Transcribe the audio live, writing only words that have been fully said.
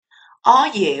Are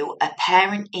you a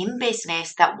parent in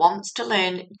business that wants to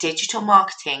learn digital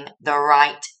marketing the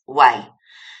right way?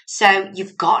 So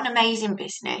you've got an amazing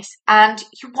business and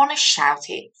you want to shout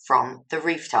it from the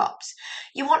rooftops.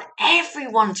 You want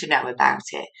everyone to know about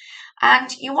it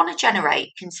and you want to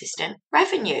generate consistent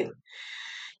revenue.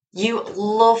 You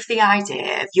love the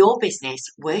idea of your business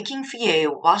working for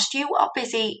you whilst you are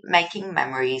busy making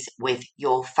memories with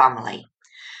your family.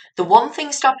 The one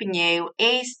thing stopping you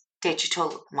is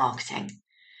digital marketing.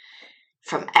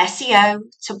 From SEO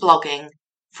to blogging,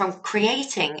 from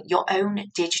creating your own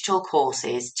digital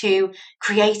courses to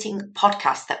creating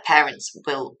podcasts that parents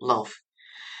will love.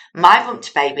 My Bump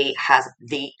to Baby has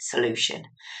the solution.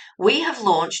 We have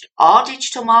launched our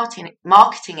digital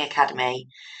marketing academy,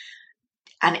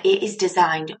 and it is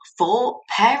designed for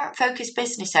parent-focused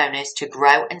business owners to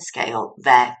grow and scale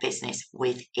their business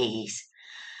with ease.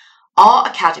 Our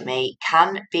academy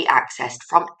can be accessed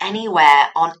from anywhere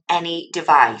on any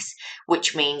device,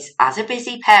 which means as a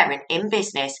busy parent in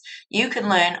business, you can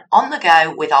learn on the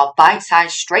go with our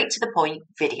bite-sized, straight to the point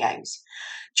videos.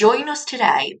 Join us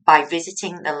today by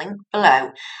visiting the link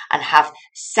below and have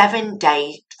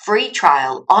 7-day free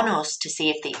trial on us to see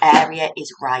if the area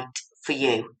is right for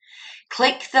you.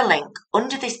 Click the link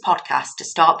under this podcast to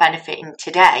start benefiting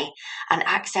today and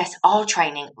access our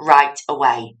training right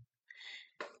away.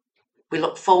 We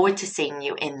look forward to seeing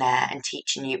you in there and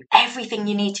teaching you everything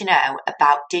you need to know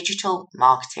about digital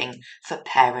marketing for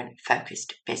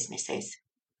parent-focused businesses.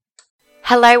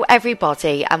 Hello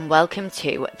everybody and welcome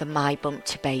to the My Bump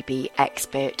to Baby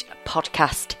Expert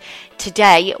podcast.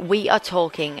 Today we are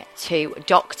talking to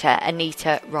Dr.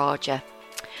 Anita Raja.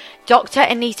 Dr.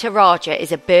 Anita Raja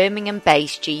is a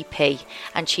Birmingham-based GP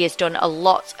and she has done a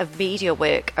lot of media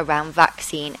work around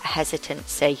vaccine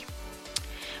hesitancy.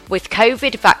 With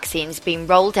COVID vaccines being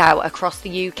rolled out across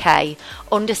the UK,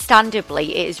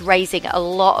 understandably it is raising a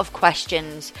lot of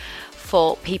questions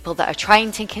for people that are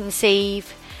trying to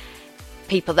conceive,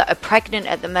 people that are pregnant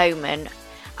at the moment,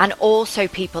 and also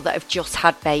people that have just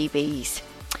had babies.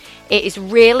 It is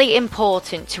really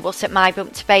important to us at My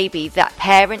Bump to Baby that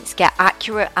parents get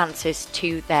accurate answers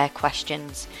to their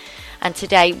questions. And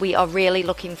today we are really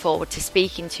looking forward to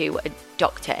speaking to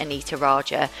Dr. Anita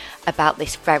Raja about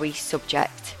this very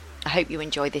subject. I hope you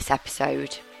enjoy this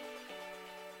episode.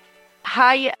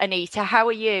 Hi Anita, how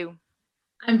are you?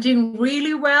 I'm doing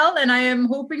really well and I am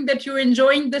hoping that you're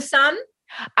enjoying the sun.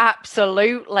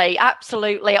 Absolutely.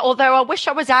 Although I wish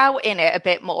I was out in it a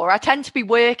bit more. I tend to be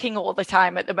working all the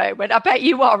time at the moment. I bet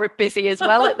you are busy as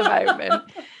well at the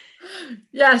moment.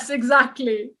 Yes,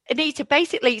 exactly. Anita,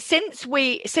 basically, since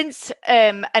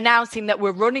announcing that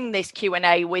we're running this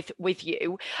Q&A with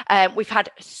you, we've had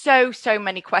so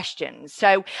many questions.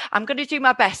 So I'm going to do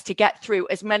my best to get through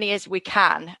as many as we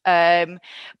can.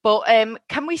 But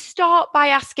can we start by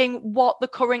asking what the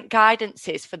current guidance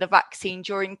is for the vaccine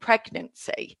during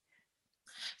pregnancy?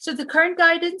 So the current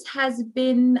guidance has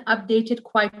been updated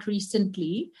quite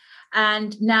recently.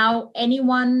 And now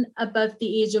anyone above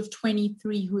the age of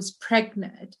 23 who's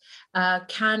pregnant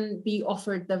can be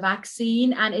offered the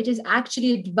vaccine. And it is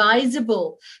actually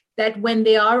advisable that when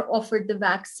they are offered the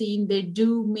vaccine, they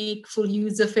do make full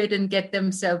use of it and get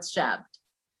themselves jabbed.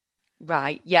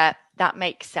 Right. Yeah, that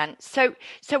makes sense. So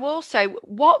also,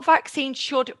 what vaccine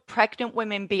should pregnant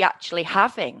women be actually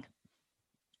having?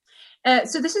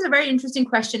 So this is a very interesting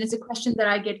question. It's a question that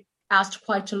I get asked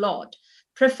quite a lot.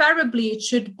 Preferably, it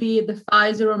should be the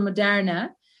Pfizer or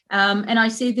Moderna. And I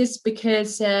say this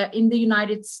because in the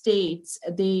United States,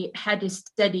 they had a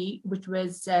study which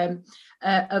was of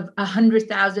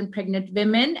 100,000 pregnant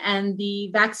women. And the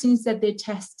vaccines that they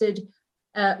tested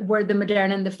were the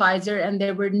Moderna and the Pfizer, and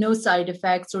there were no side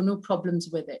effects or no problems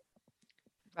with it.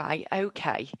 Right.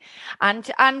 Okay.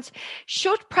 And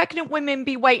should pregnant women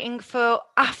be waiting for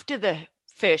after the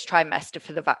first trimester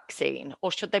for the vaccine,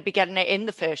 or should they be getting it in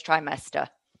the first trimester?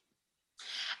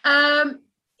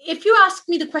 If you ask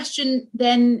me the question,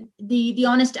 then the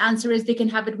honest answer is they can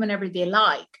have it whenever they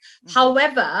like. Mm-hmm.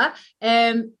 However,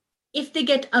 if they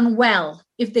get unwell,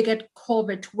 if they get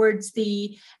COVID towards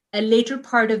the later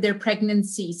part of their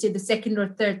pregnancy, say the second or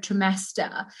third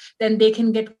trimester, then they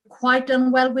can get quite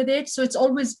unwell with it. So it's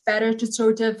always better to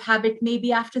sort of have it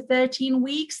maybe after 13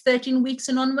 weeks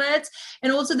and onwards.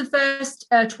 And also the first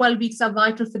 12 weeks are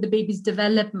vital for the baby's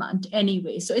development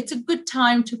anyway. So it's a good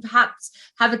time to perhaps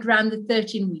have it around the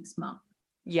 13 weeks mark.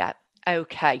 Yeah.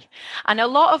 Okay. And a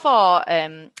lot of our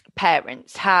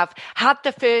parents have had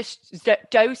the first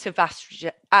dose of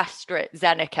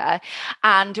AstraZeneca,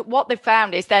 and what they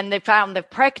found is then they found they're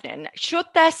pregnant. Should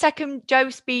their second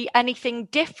dose be anything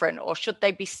different, or should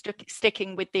they be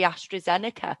sticking with the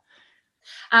AstraZeneca?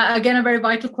 Again, a very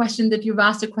vital question that you've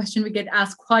asked, a question we get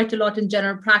asked quite a lot in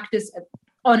general practice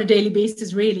on a daily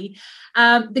basis, really.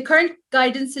 The current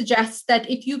guidance suggests that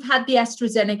if you've had the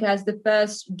AstraZeneca as the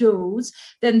first dose,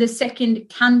 then the second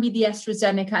can be the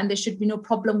AstraZeneca and there should be no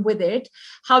problem with it.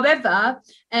 However,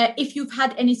 if you've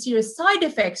had any serious side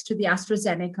effects to the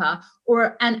AstraZeneca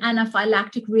or an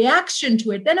anaphylactic reaction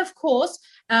to it, then of course,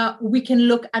 we can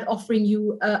look at offering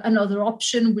you another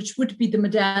option, which would be the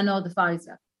Moderna or the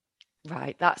Pfizer.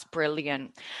 Right, that's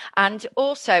brilliant. And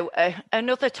also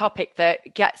another topic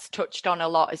that gets touched on a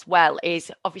lot as well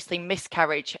is obviously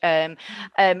miscarriage.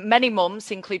 Many mums,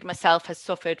 including myself, has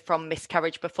suffered from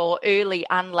miscarriage before, early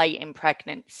and late in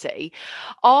pregnancy.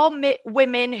 Are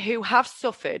women who have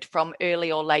suffered from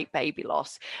early or late baby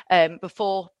loss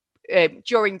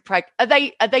during are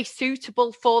they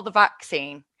suitable for the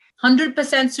vaccine?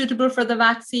 100% suitable for the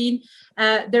vaccine.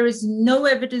 There is no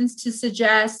evidence to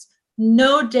suggest,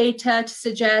 no data to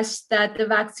suggest that the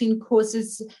vaccine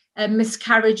causes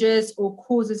miscarriages or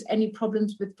causes any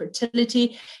problems with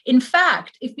fertility. In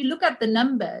fact, if we look at the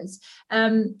numbers,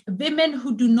 women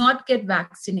who do not get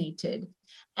vaccinated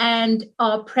and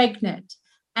are pregnant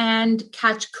and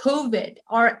catch COVID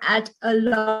are at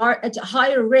a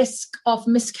higher risk of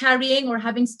miscarrying or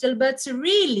having stillbirth. So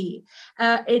really,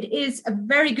 it is a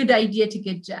very good idea to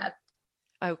get jabbed.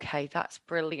 Okay, that's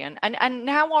brilliant. And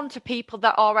now on to people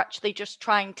that are actually just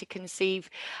trying to conceive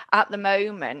at the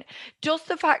moment. Does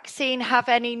the vaccine have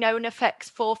any known effects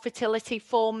for fertility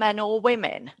for men or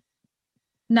women?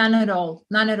 None at all.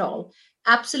 None at all.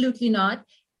 Absolutely not.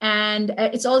 And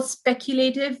it's all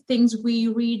speculative things we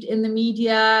read in the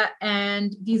media,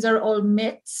 and these are all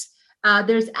myths.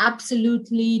 There's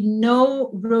absolutely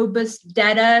no robust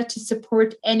data to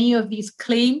support any of these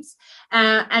claims,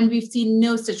 and we've seen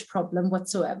no such problem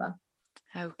whatsoever.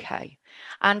 Okay.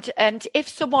 And if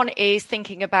someone is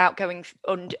thinking about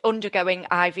undergoing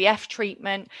IVF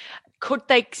treatment, could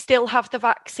they still have the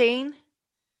vaccine?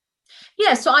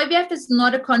 Yeah, so IVF is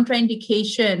not a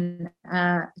contraindication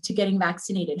to getting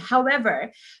vaccinated.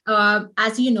 However,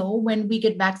 as you know, when we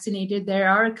get vaccinated, there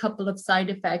are a couple of side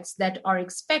effects that are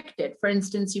expected. For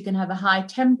instance, you can have a high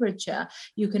temperature,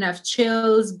 you can have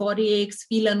chills, body aches,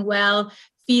 feel unwell,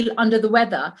 feel under the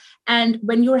weather. And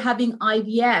when you're having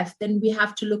IVF, then we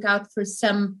have to look out for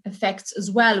some effects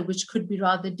as well, which could be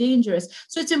rather dangerous.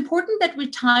 So it's important that we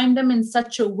time them in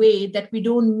such a way that we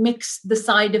don't mix the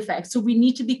side effects. So we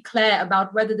need to be clear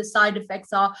about whether the side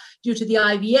effects are due to the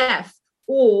IVF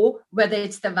or whether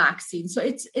it's the vaccine. So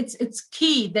it's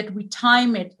key that we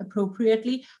time it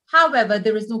appropriately. However,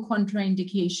 there is no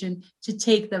contraindication to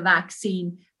take the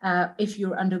vaccine if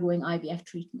you're undergoing IVF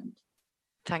treatment.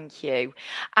 Thank you.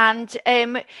 And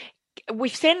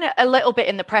we've seen a little bit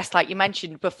in the press, like you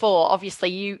mentioned before.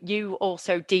 Obviously, you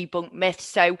also debunk myths.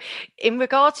 So in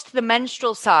regards to the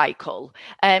menstrual cycle,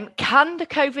 can the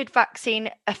COVID vaccine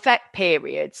affect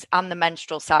periods and the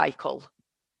menstrual cycle?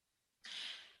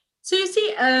 So you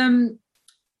see,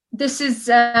 this is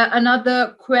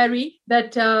another query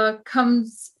that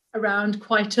comes around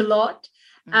quite a lot.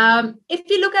 If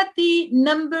you look at the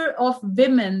number of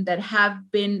women that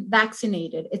have been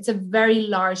vaccinated, it's a very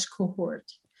large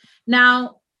cohort.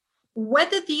 Now,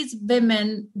 whether these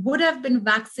women would have been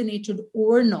vaccinated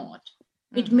or not,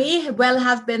 it may well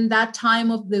have been that time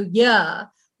of the year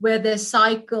where their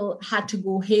cycle had to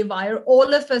go haywire.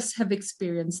 All of us have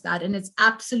experienced that, and it's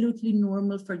absolutely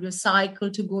normal for your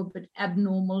cycle to go a bit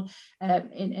abnormal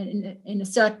in a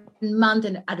certain month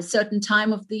and at a certain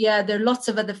time of the year. There are lots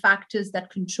of other factors that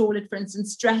control it. For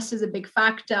instance, stress is a big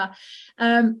factor.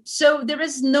 So there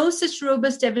is no such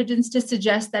robust evidence to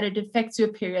suggest that it affects your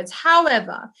periods.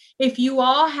 However, if you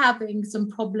are having some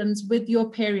problems with your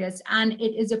periods and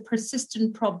it is a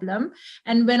persistent problem,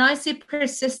 and when I say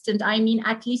persistent, I mean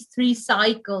at least 3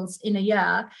 cycles in a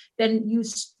year, then you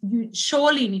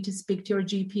surely need to speak to your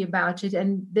GP about it,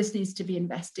 and this needs to be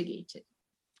investigated.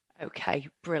 Okay,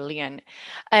 brilliant.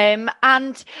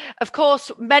 And of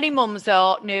course, many mums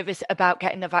are nervous about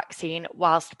getting the vaccine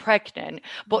whilst pregnant,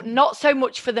 but not so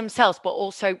much for themselves, but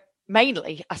also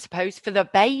mainly, I suppose, for the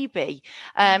baby.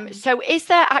 So is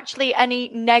there actually any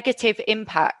negative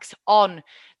impacts on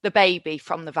the baby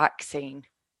from the vaccine?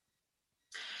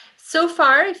 So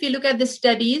far, if you look at the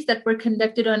studies that were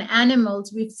conducted on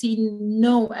animals, we've seen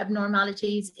no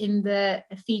abnormalities in the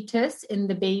fetus, in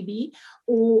the baby,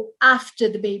 or after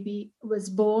the baby was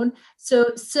born.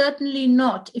 So certainly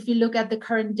not if you look at the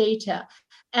current data.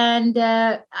 And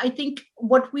I think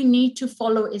what we need to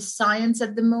follow is science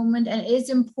at the moment. And it is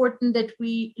important that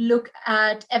we look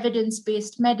at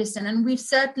evidence-based medicine. And we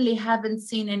certainly haven't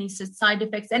seen any such side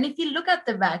effects. And if you look at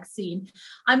the vaccine,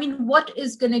 I mean, what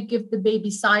is going to give the baby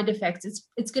side effects?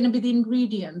 It's going to be the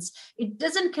ingredients. It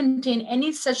doesn't contain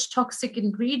any such toxic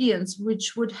ingredients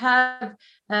which would have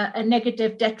a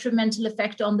negative detrimental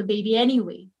effect on the baby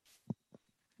anyway.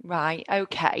 Right.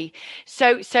 Okay.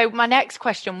 So my next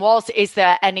question was, is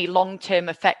there any long-term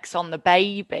effects on the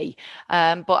baby?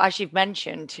 But as you've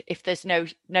mentioned, if there's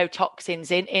no toxins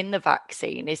in the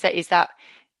vaccine, is that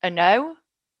a no?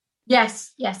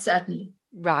 Yes, certainly.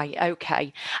 Right.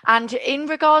 Okay. And in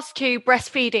regards to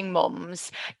breastfeeding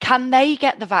mums, can they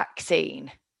get the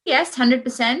vaccine? Yes,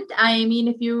 100%. I mean,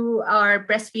 if you are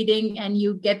breastfeeding and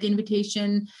you get the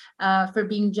invitation for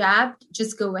being jabbed,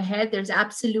 just go ahead. There's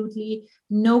absolutely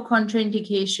no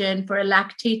contraindication for a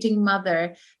lactating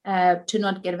mother to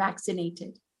not get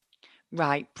vaccinated.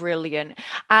 Right, brilliant.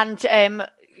 And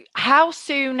how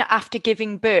soon after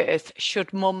giving birth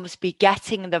should mums be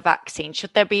getting the vaccine?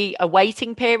 Should there be a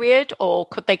waiting period, or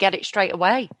could they get it straight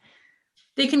away?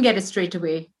 They can get it straight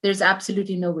away. There's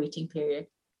absolutely no waiting period.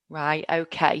 Right,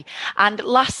 okay. And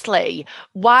lastly,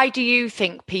 why do you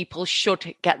think people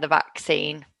should get the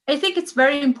vaccine? I think it's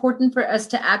very important for us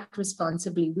to act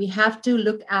responsibly. We have to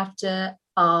look after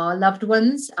our loved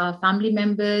ones, our family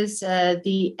members,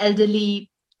 the elderly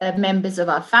members of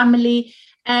our family.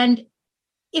 And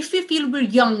if we feel we're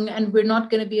young and we're not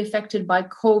going to be affected by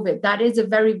COVID, that is a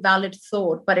very valid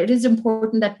thought. But it is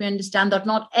important that we understand that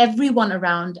not everyone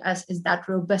around us is that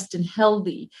robust and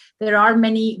healthy. There are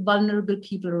many vulnerable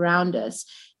people around us.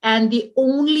 And the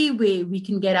only way we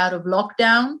can get out of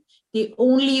lockdown, the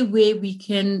only way we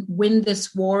can win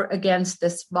this war against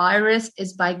this virus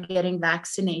is by getting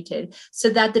vaccinated so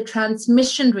that the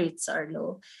transmission rates are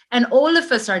low. And all of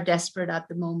us are desperate at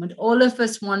the moment. All of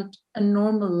us want a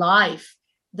normal life,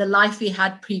 the life we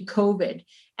had pre-COVID.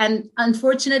 And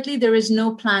unfortunately, there is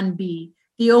no plan B.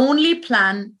 The only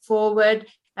plan forward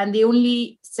and the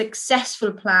only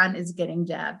successful plan is getting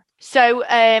jabbed. So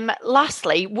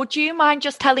lastly, would you mind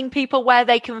just telling people where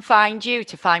they can find you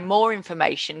to find more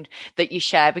information that you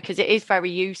share, because it is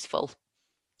very useful?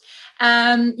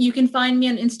 You can find me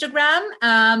on Instagram.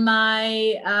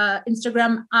 My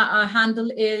Instagram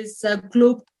handle is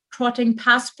Globetrotting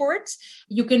Passports.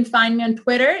 You can find me on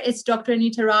Twitter. It's Dr.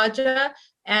 Anita Raja.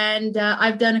 And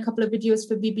I've done a couple of videos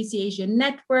for BBC Asian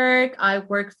Network. I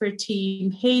work for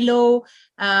Team Halo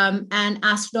and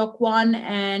AskDoc1.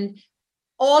 And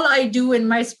all I do in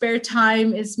my spare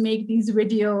time is make these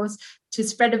videos to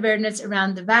spread awareness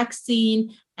around the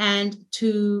vaccine and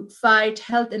to fight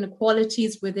health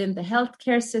inequalities within the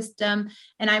healthcare system.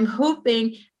 And I'm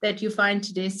hoping that you find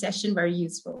today's session very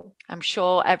useful. I'm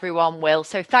sure everyone will.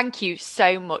 So thank you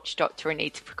so much, Dr.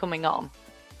 Anita, for coming on.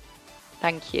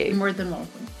 Thank you. You're more than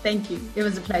welcome. Thank you. It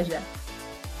was a pleasure.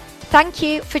 Thank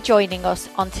you for joining us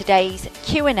on today's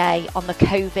Q&A on the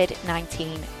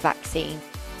COVID-19 vaccine.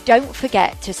 Don't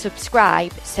forget to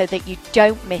subscribe so that you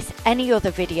don't miss any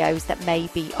other videos that may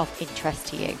be of interest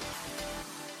to you.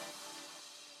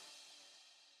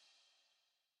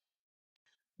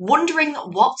 Wondering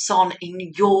what's on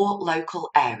in your local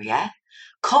area?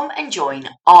 Come and join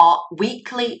our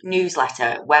weekly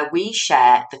newsletter where we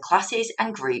share the classes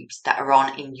and groups that are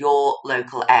on in your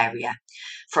local area.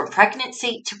 From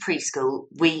pregnancy to preschool,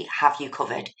 we have you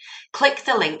covered. Click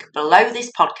the link below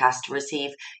this podcast to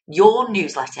receive your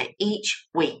newsletter each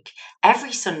week,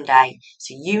 every Sunday,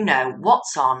 so you know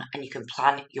what's on and you can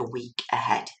plan your week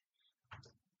ahead.